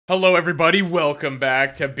Hello everybody, welcome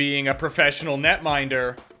back to being a professional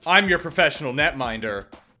netminder. I'm your professional netminder.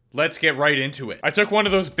 Let's get right into it. I took one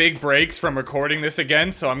of those big breaks from recording this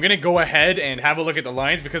again, so I'm gonna go ahead and have a look at the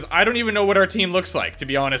lines because I don't even know what our team looks like, to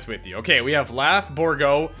be honest with you. Okay, we have Laugh,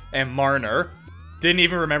 Borgo, and Marner. Didn't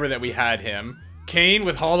even remember that we had him. Kane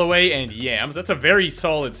with Holloway and Yams. That's a very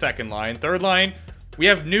solid second line. Third line, we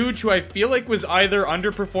have Nuge, who I feel like was either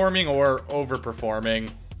underperforming or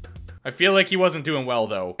overperforming. I feel like he wasn't doing well,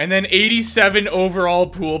 though. And then 87 overall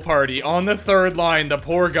pool party on the third line. The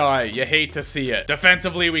poor guy. You hate to see it.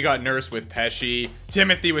 Defensively, we got Nurse with Pesci.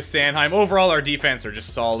 Timothy with Sanheim. Overall, our defense are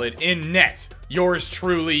just solid. In net, yours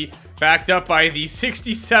truly. Backed up by the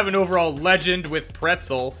 67 overall legend with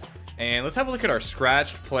Pretzel. And let's have a look at our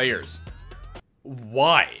scratched players.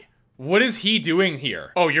 Why? What is he doing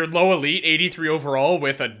here? Oh, you're low elite, 83 overall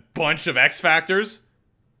with a bunch of X factors?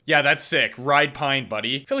 Yeah, that's sick. Ride Pine,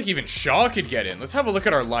 buddy. I feel like even Shaw could get in. Let's have a look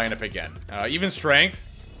at our lineup again. Even strength.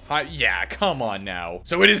 Yeah, come on now.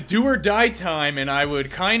 So it is do or die time, and I would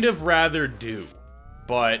kind of rather do.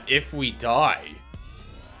 But if we die,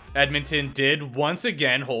 Edmonton did once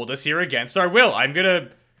again hold us here against our will. I'm gonna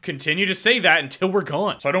continue to say that until we're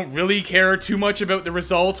gone. So I don't really care too much about the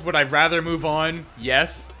results. Would I rather move on?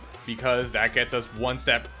 Yes, because that gets us one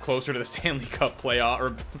step closer to the Stanley Cup playoff,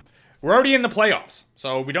 or we're already in the playoffs,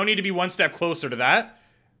 so we don't need to be one step closer to that,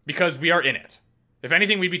 because we are in it. If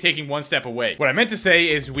anything, we'd be taking one step away. What I meant to say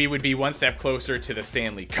is we would be one step closer to the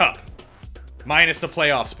Stanley Cup. Minus the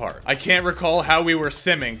playoffs part. I can't recall how we were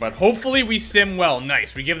simming, but hopefully we sim well.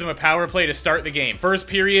 Nice, we give them a power play to start the game. First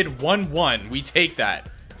period, 1-1. We take that.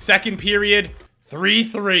 Second period,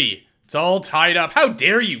 3-3. It's all tied up. How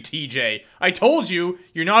dare you, TJ? I told you,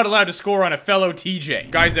 you're not allowed to score on a fellow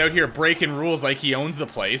TJ. Guy's out here breaking rules like he owns the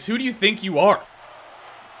place. Who do you think you are?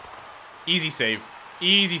 Easy save.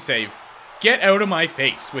 Easy save. Get out of my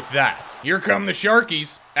face with that. Here come the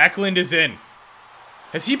Sharkies. Eklund is in.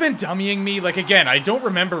 Has he been dummying me? Like, again, I don't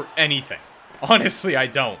remember anything. Honestly, I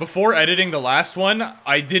don't. Before editing the last one,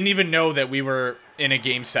 I didn't even know that we were in a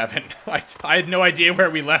Game 7. I had no idea where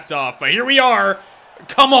we left off, but here we are.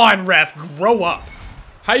 Come on, ref, grow up.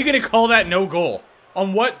 How are you gonna call that no goal?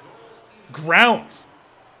 On what grounds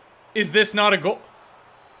is this not a goal?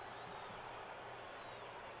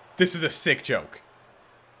 This is a sick joke.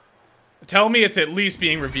 Tell me it's at least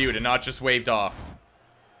being reviewed and not just waved off.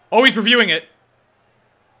 Oh, he's reviewing it.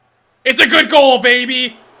 It's a good goal,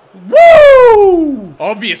 baby! Woo!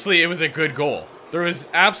 Obviously, it was a good goal. There was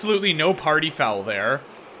absolutely no party foul there.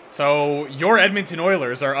 So, your Edmonton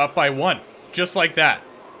Oilers are up by 1. Just like that.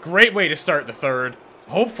 Great way to start the third.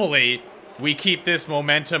 Hopefully, we keep this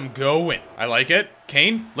momentum going. I like it.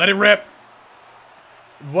 Kane, let it rip.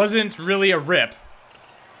 Wasn't really a rip.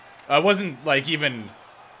 It wasn't, like, even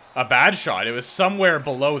a bad shot. It was somewhere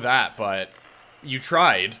below that, but you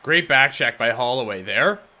tried. Great back check by Holloway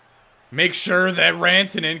there. Make sure that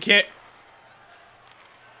Rantanen can't...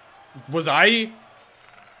 Was I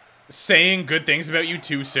saying good things about you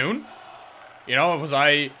too soon? You know, was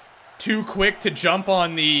I too quick to jump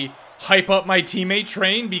on the hype up my teammate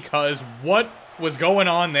train? Because what was going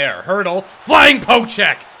on there? Hurdle, flying poke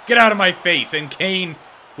check, get out of my face, and Kane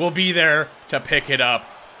will be there to pick it up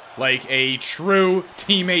like a true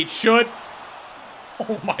teammate should.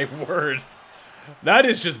 Oh my word, that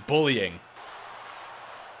is just bullying.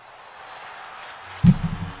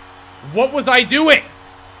 What was I doing?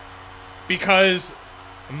 Because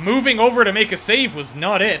moving over to make a save was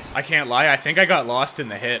not it. I can't lie, I think I got lost in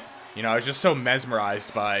the hit. You know, I was just so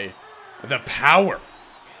mesmerized by the power,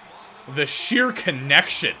 the sheer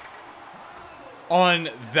connection on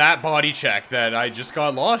that body check that I just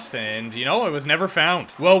got lost and, you know, it was never found.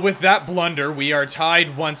 Well, with that blunder, we are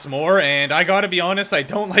tied once more, and I gotta be honest, I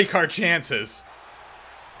don't like our chances.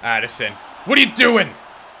 Addison, what are you doing?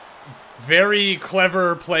 Very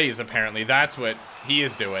clever plays, apparently. That's what he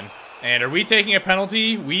is doing. And are we taking a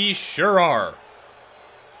penalty? We sure are.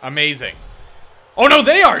 Amazing. Oh no,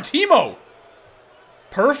 they are! Timo!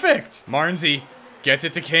 Perfect! Marnsey gets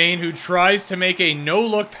it to Kane, who tries to make a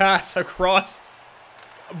no-look pass across.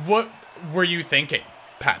 What were you thinking,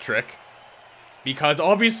 Patrick? Because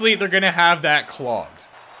obviously they're gonna have that clogged.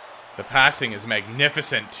 The passing is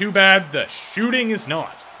magnificent. Too bad the shooting is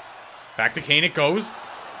not. Back to Kane it goes.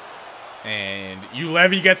 And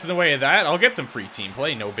Ulevy gets in the way of that. I'll get some free team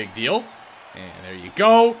play, no big deal. And there you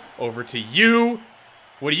go. Over to you.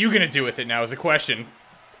 What are you going to do with it now is a question.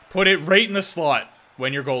 Put it right in the slot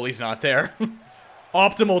when your goalie's not there.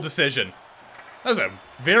 Optimal decision. That was a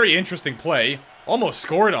very interesting play. Almost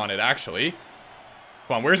scored on it, actually.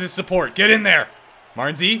 Come on, where's his support? Get in there.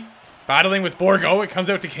 Marnsey battling with Borgo. It comes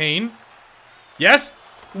out to Kane. Yes.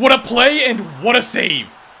 What a play and what a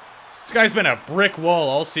save. This guy's been a brick wall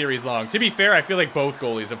all series long. To be fair, I feel like both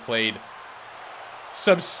goalies have played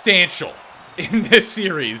substantial in this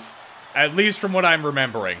series. At least from what I'm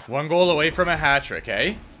remembering. 1 goal away from a hat trick,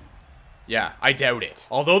 eh? Yeah, I doubt it.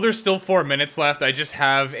 Although there's still 4 minutes left, I just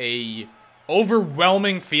have a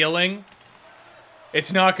overwhelming feeling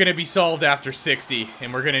it's not going to be solved after 60,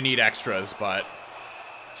 and we're going to need extras, but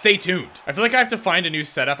stay tuned. I feel like I have to find a new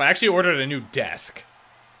setup. I actually ordered a new desk.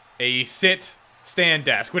 A stand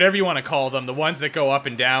desk, whatever you want to call them, the ones that go up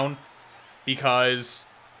and down, because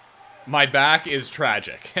my back is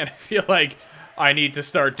tragic, and I feel like I need to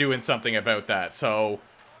start doing something about that. So,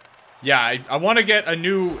 yeah, I want to get a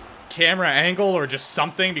new camera angle or just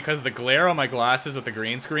something, because the glare on my glasses with the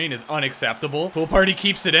green screen is unacceptable. Pool Party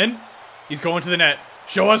keeps it in. He's going to the net.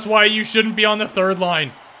 Show us why you shouldn't be on the 3rd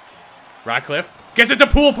line. Ratcliffe gets it to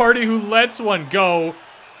Pool Party, who lets one go,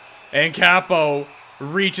 and Capo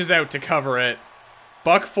reaches out to cover it.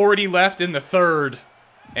 $1:40 left in the 3rd.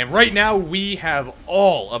 And right now, we have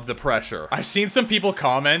all of the pressure. I've seen some people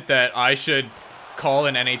comment that I should call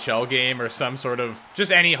an NHL game or some sort of,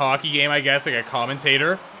 just any hockey game, I guess, like a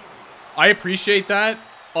commentator. I appreciate that.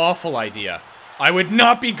 Awful idea. I would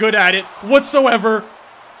not be good at it whatsoever.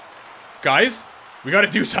 Guys, we gotta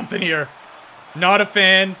do something here. Not a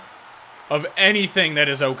fan of anything that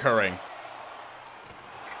is occurring.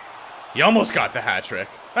 He almost got the hat trick.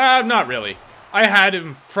 Not really. I had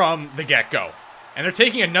him from the get-go. And they're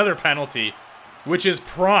taking another penalty, which is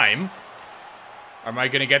prime. Am I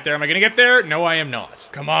gonna get there? Am I gonna get there? No, I am not.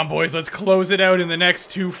 Come on, boys. Let's close it out in the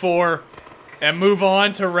next 2-4 and move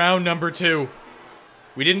on to round number 2.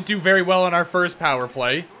 We didn't do very well on our first power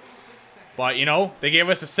play. But, you know, they gave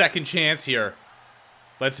us a second chance here.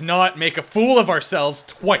 Let's not make a fool of ourselves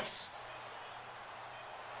twice.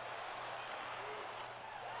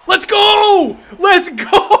 Let's go! Let's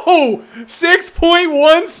go!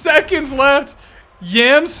 6.1 seconds left.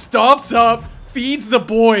 Yam stops up, feeds the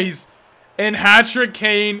boys, and Hat-Trick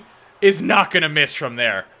Kane is not going to miss from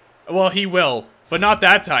there. Well, he will, but not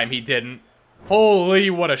that time he didn't. Holy,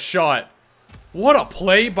 what a shot. What a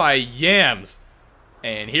play by Yams.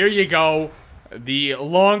 And here you go. The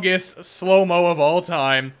longest slow-mo of all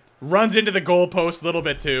time. Runs into the goalpost a little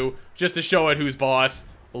bit too, just to show it who's boss.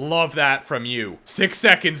 Love that from you. 6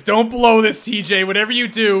 seconds. Don't blow this, TJ. Whatever you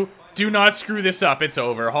do, do not screw this up. It's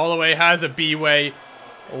over. Holloway has a B-way.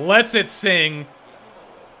 Lets it sing.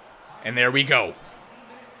 And there we go.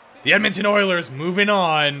 The Edmonton Oilers moving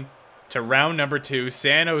on to round number 2.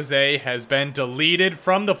 San Jose has been deleted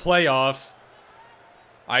from the playoffs.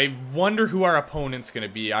 I wonder who our opponent's going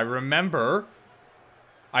to be. I remember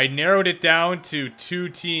I narrowed it down to 2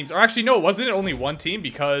 teams. Or actually, no, wasn't it only 1 team?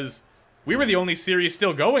 Because we were the only series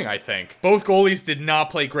still going, I think. Both goalies did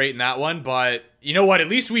not play great in that one, but you know what? At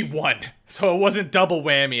least we won. So it wasn't double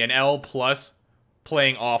whammy, an L plus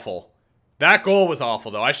playing awful. That goal was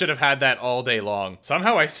awful, though. I should have had that all day long.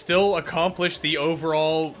 Somehow I still accomplished the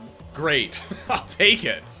overall great. I'll take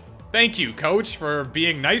it. Thank you, coach, for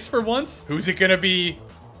being nice for once. Who's it gonna be?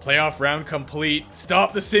 Playoff round complete.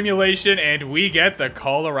 Stop the simulation, and we get the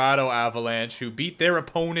Colorado Avalanche, who beat their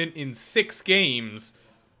opponent in 6 games.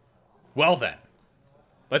 Well then,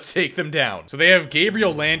 let's take them down. So they have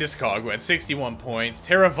Gabriel Landeskog, who had 61 points.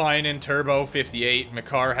 Teravainen, Turbo, 58.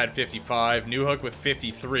 Makar had 55. Newhook with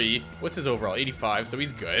 53. What's his overall? 85, so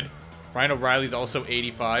he's good. Ryan O'Reilly's also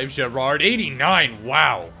 85. Gerard, 89.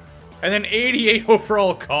 Wow. And then 88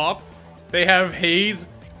 overall Cop. They have Hayes.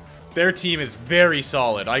 Their team is very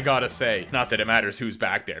solid, I gotta say. Not that it matters who's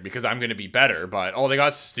back there, because I'm gonna be better, but... Oh, they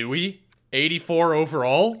got Stewie? 84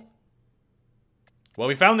 overall? Well,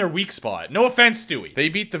 we found their weak spot. No offense, Stewie. They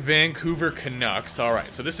beat the Vancouver Canucks.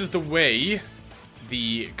 Alright, so this is the way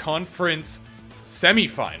the conference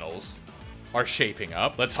semifinals are shaping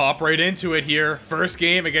up. Let's hop right into it here. First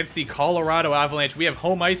game against the Colorado Avalanche. We have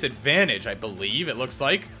home ice advantage, I believe, it looks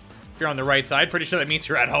like. If you're on the right side, pretty sure that means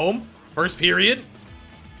you're at home. First period.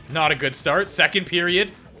 Not a good start. Second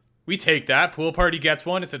period. We take that. Pool Party gets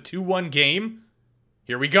one. It's a 2-1 game.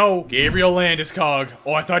 Here we go. Gabriel Landeskog.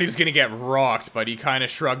 Oh, I thought he was going to get rocked, but he kind of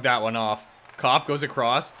shrugged that one off. Cop goes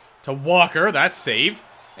across to Walker. That's saved.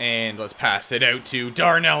 And let's pass it out to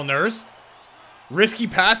Darnell Nurse. Risky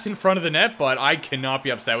pass in front of the net, but I cannot be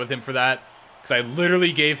upset with him for that, because I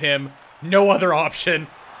literally gave him no other option.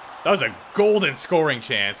 That was a golden scoring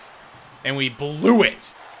chance, and we blew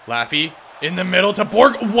it. Laffy in the middle to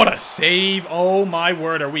Borg. What a save. Oh my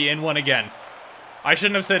word, are we in one again? I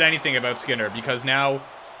shouldn't have said anything about Skinner, because now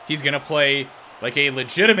he's going to play like a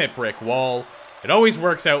legitimate brick wall. It always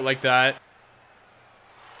works out like that.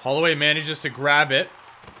 Holloway manages to grab it.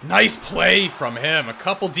 Nice play from him. A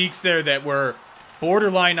couple dekes there that were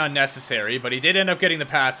borderline unnecessary, but he did end up getting the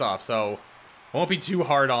pass off, so won't be too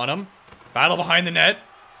hard on him. Battle behind the net.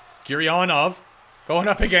 Gurionov going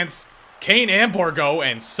up against Kane and Borgo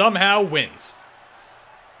and somehow wins.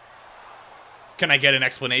 Can I get an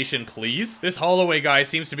explanation, please? This Holloway guy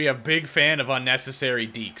seems to be a big fan of unnecessary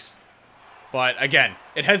dekes. But again,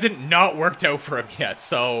 it hasn't not worked out for him yet,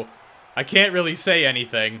 so I can't really say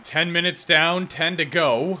anything. 10 minutes down, 10 to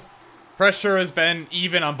go. Pressure has been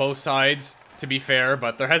even on both sides, to be fair,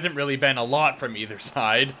 but there hasn't really been a lot from either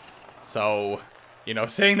side. So, you know,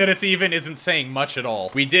 saying that it's even isn't saying much at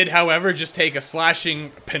all. We did, however, just take a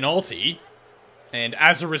slashing penalty, and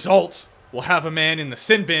as a result, we'll have a man in the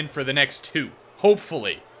sin bin for the next 2.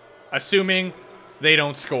 Hopefully. Assuming they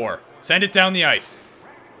don't score. Send it down the ice.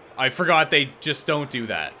 I forgot they just don't do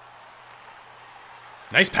that.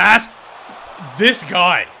 Nice pass. This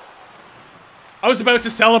guy. I was about to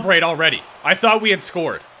celebrate already. I thought we had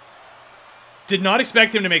scored. Did not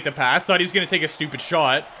expect him to make the pass. Thought he was going to take a stupid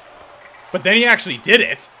shot. But then he actually did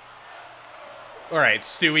it. Alright,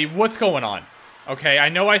 Stewie, what's going on? Okay, I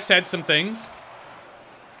know I said some things.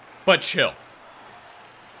 But chill.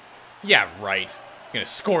 Yeah, right. You're gonna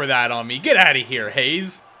score that on me. Get out of here,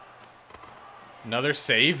 Hayes. Another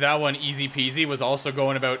save. That one easy peasy. Was also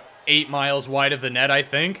going about 8 miles wide of the net, I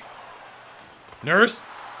think. Nurse.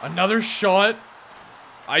 Another shot.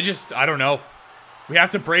 I don't know. We have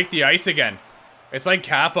to break the ice again. It's like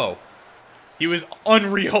Capo. He was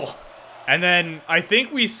unreal. And then I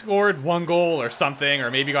think we scored 1 goal or something, or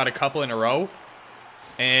maybe got a couple in a row.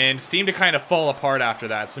 And seemed to kind of fall apart after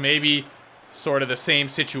that. So maybe sort of the same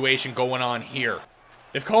situation going on here.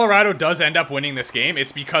 If Colorado does end up winning this game,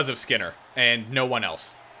 it's because of Skinner and no one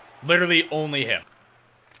else. Literally only him.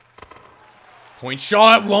 Point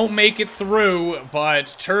shot won't make it through,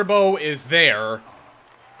 but Turbo is there.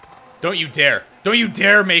 Don't you dare. Don't you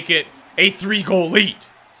dare make it a 3-goal lead.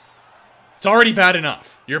 It's already bad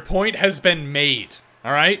enough. Your point has been made.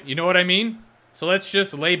 Alright? You know what I mean? So let's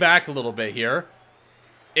just lay back a little bit here.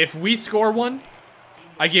 If we score one,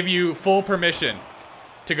 I give you full permission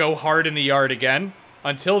to go hard in the yard again.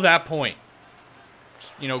 Until that point.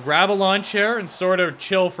 Just, you know, grab a lawn chair and sort of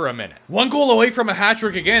chill for a minute. 1 goal away from a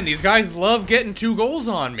hat-trick again. These guys love getting 2 goals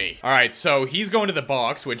on me. Alright, so he's going to the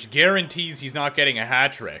box, which guarantees he's not getting a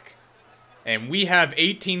hat-trick. And we have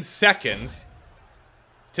 18 seconds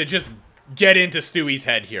to just get into Stewie's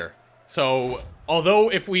head here. So, although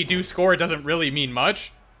if we do score, it doesn't really mean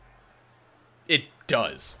much. It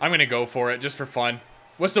does. I'm gonna go for it, just for fun.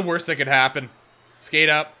 What's the worst that could happen? Skate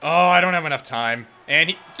up. Oh, I don't have enough time.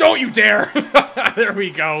 And he... Don't you dare! There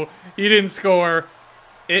we go. He didn't score.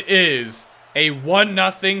 It is a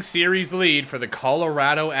 1-0 series lead for the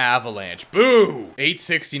Colorado Avalanche. Boo!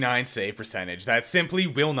 869 save percentage. That simply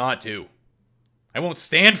will not do. I won't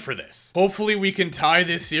stand for this. Hopefully we can tie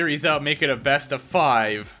this series up, make it a best of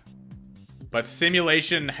 5. But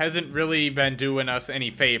simulation hasn't really been doing us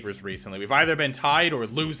any favors recently. We've either been tied or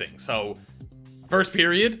losing. So, first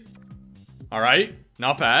period... Alright,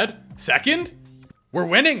 not bad. Second, we're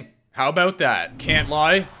winning. How about that? Can't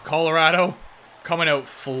lie. Colorado coming out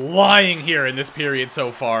flying here in this period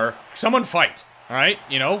so far. Someone fight, alright?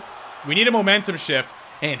 You know, we need a momentum shift,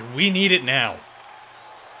 and we need it now.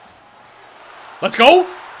 Let's go!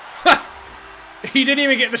 He didn't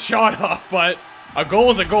even get the shot off, but a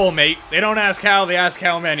goal is a goal, mate. They don't ask how, they ask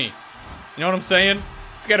how many. You know what I'm saying?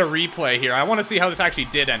 Let's get a replay here. I want to see how this actually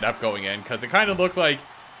did end up going in, because it kind of looked like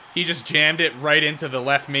he just jammed it right into the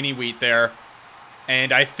left mini-wheat there.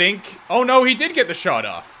 And I think... Oh, no, he did get the shot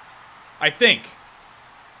off. I think.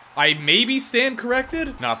 I maybe stand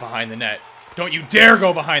corrected? Not behind the net. Don't you dare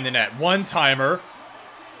go behind the net. One-timer.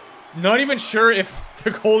 Not even sure if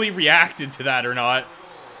the goalie reacted to that or not.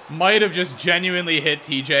 Might have just genuinely hit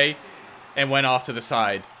TJ and went off to the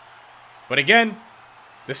side. But again,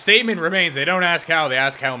 the statement remains, they don't ask how, they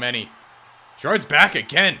ask how many. Gerard's back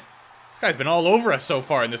again. Guy's been all over us so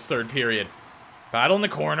far in this third period. Battle in the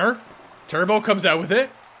corner. Turbo comes out with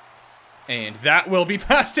it. And that will be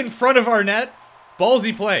passed in front of our net.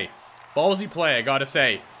 Ballsy play. Ballsy play, I gotta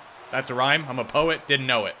say. That's a rhyme. I'm a poet. Didn't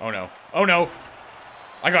know it. Oh, no. Oh, no.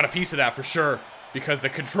 I got a piece of that for sure. Because the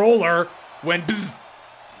controller went bzzz.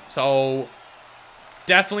 So,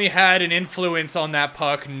 definitely had an influence on that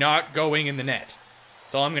puck not going in the net.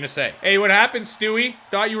 That's all I'm gonna say. Hey, what happened, Stewie?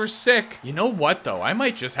 Thought you were sick. You know what, though? I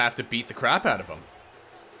might just have to beat the crap out of him.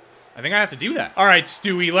 I think I have to do that. Alright,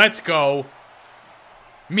 Stewie, let's go.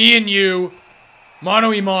 Me and you. Mano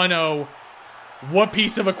y mano. What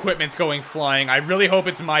piece of equipment's going flying? I really hope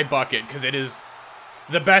it's my bucket, because it is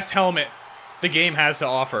the best helmet the game has to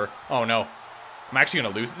offer. Oh, no. I'm actually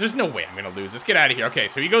gonna lose. There's no way I'm gonna lose this. Get out of here. Okay,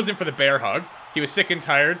 so he goes in for the bear hug. He was sick and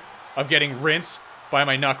tired of getting rinsed by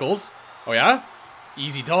my knuckles. Oh yeah?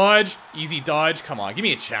 Easy dodge. Easy dodge. Come on, give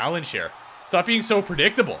me a challenge here. Stop being so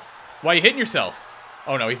predictable. Why are you hitting yourself?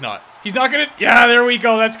 Oh no, he's not. He's not gonna... Yeah, there we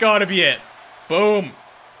go. That's gotta be it. Boom.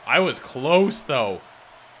 I was close, though.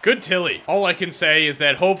 Good Tilly. All I can say is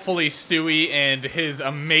that hopefully Stewie and his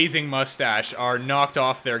amazing mustache are knocked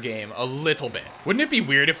off their game a little bit. Wouldn't it be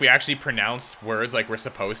weird if we actually pronounced words like we're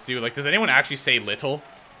supposed to? Like, does anyone actually say little?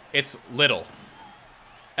 It's little.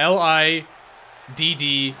 L-I-D-D-L-E,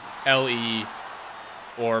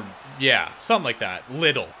 or, yeah, something like that.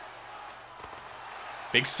 Little.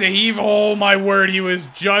 Big save. Oh, my word, he was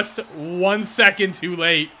just 1 second too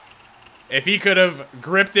late. If he could have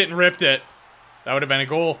gripped it and ripped it, that would have been a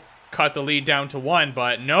goal. Cut the lead down to 1,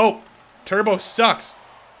 but nope. Turbo sucks.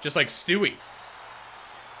 Just like Stewie.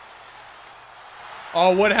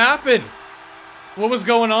 Oh, what happened? What was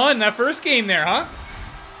going on in that first game there, huh?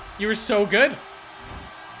 You were so good.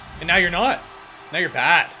 And now you're not. Now you're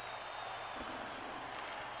bad.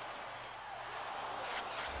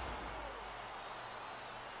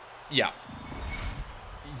 Yeah.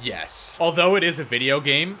 Yes. Although it is a video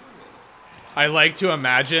game, I like to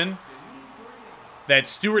imagine that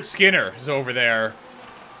Stuart Skinner is over there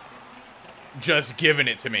just giving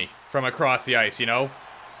it to me from across the ice, you know?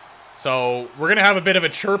 So, we're going to have a bit of a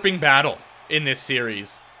chirping battle in this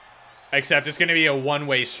series. Except it's going to be a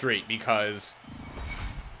one-way street because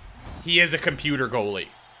he is a computer goalie.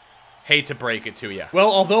 Hate to break it to you. Well,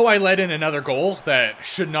 although I let in another goal that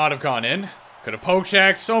should not have gone in, could have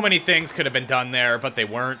poke-checked, so many things could have been done there, but they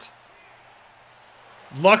weren't.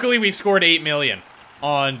 Luckily, we've scored 8 million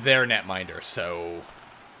on their netminder, so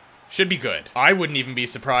should be good. I wouldn't even be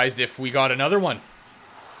surprised if we got another one.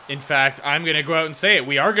 In fact, I'm going to go out and say it.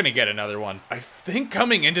 We are going to get another one. I think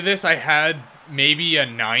coming into this, I had maybe a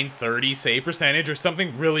 930 save percentage or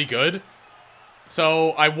something really good. So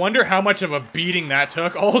I wonder how much of a beating that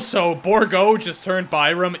took. Also, Borgo just turned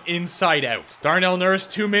Byram inside out. Darnell Nurse,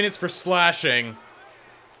 2 minutes for slashing.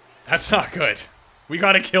 That's not good. We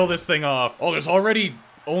got to kill this thing off. Oh, there's already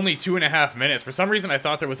only 2.5 minutes. For some reason, I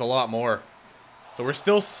thought there was a lot more. So we're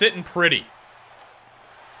still sitting pretty.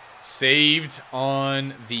 Saved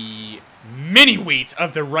on the mini wheat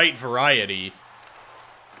of the right variety.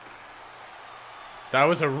 That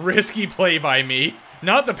was a risky play by me.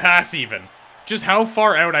 Not the pass even. Just how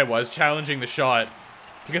far out I was challenging the shot.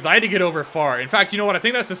 Because I had to get over far. In fact, you know what? I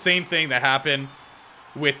think that's the same thing that happened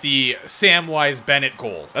with the Samwise Bennett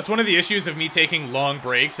goal. That's one of the issues of me taking long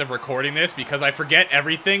breaks of recording this, because I forget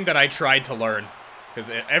everything that I tried to learn.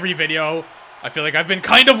 Because every video, I feel like I've been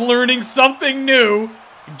kind of learning something new.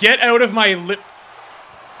 Get out of my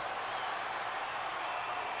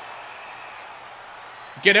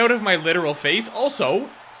Get out of my literal face. Also,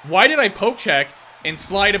 why did I poke check and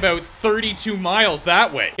slide about 32 miles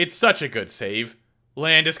that way? It's such a good save.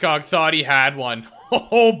 Landeskog thought he had one.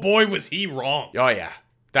 Oh boy, was he wrong. Oh yeah,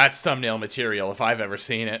 that's thumbnail material if I've ever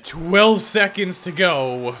seen it. 12 seconds to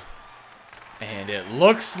go. And it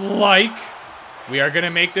looks like we are going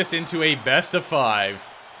to make this into a best of 5.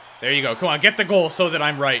 There you go. Come on, get the goal so that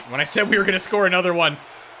I'm right. When I said we were going to score another one.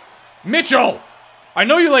 Mitchell! I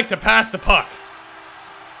know you like to pass the puck.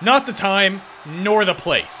 Not the time, nor the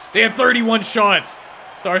place. They had 31 shots.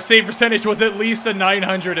 So our save percentage was at least a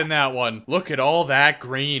 900 in that one. Look at all that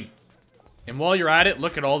green. And while you're at it,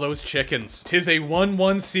 look at all those chickens. 'Tis a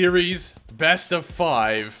 1-1 series, best of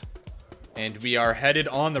 5. And we are headed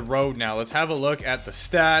on the road now. Let's have a look at the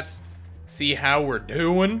stats. See how we're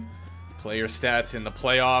doing. Player stats in the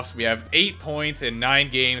playoffs. We have 8 points in 9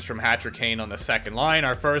 games from Patrick Kane on the second line.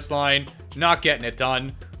 Our first line, not getting it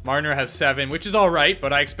done. Marner has 7, which is alright,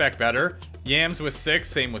 but I expect better. Yams with 6,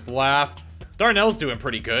 same with Laugh. Darnell's doing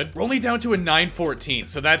pretty good. We're only down to a 9-14,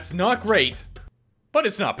 so that's not great, but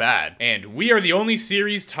it's not bad. And we are the only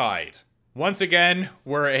series tied. Once again,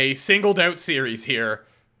 we're a singled out series here.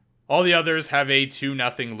 All the others have a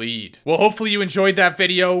 2-0 lead. Well, hopefully you enjoyed that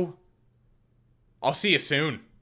video. I'll see you soon.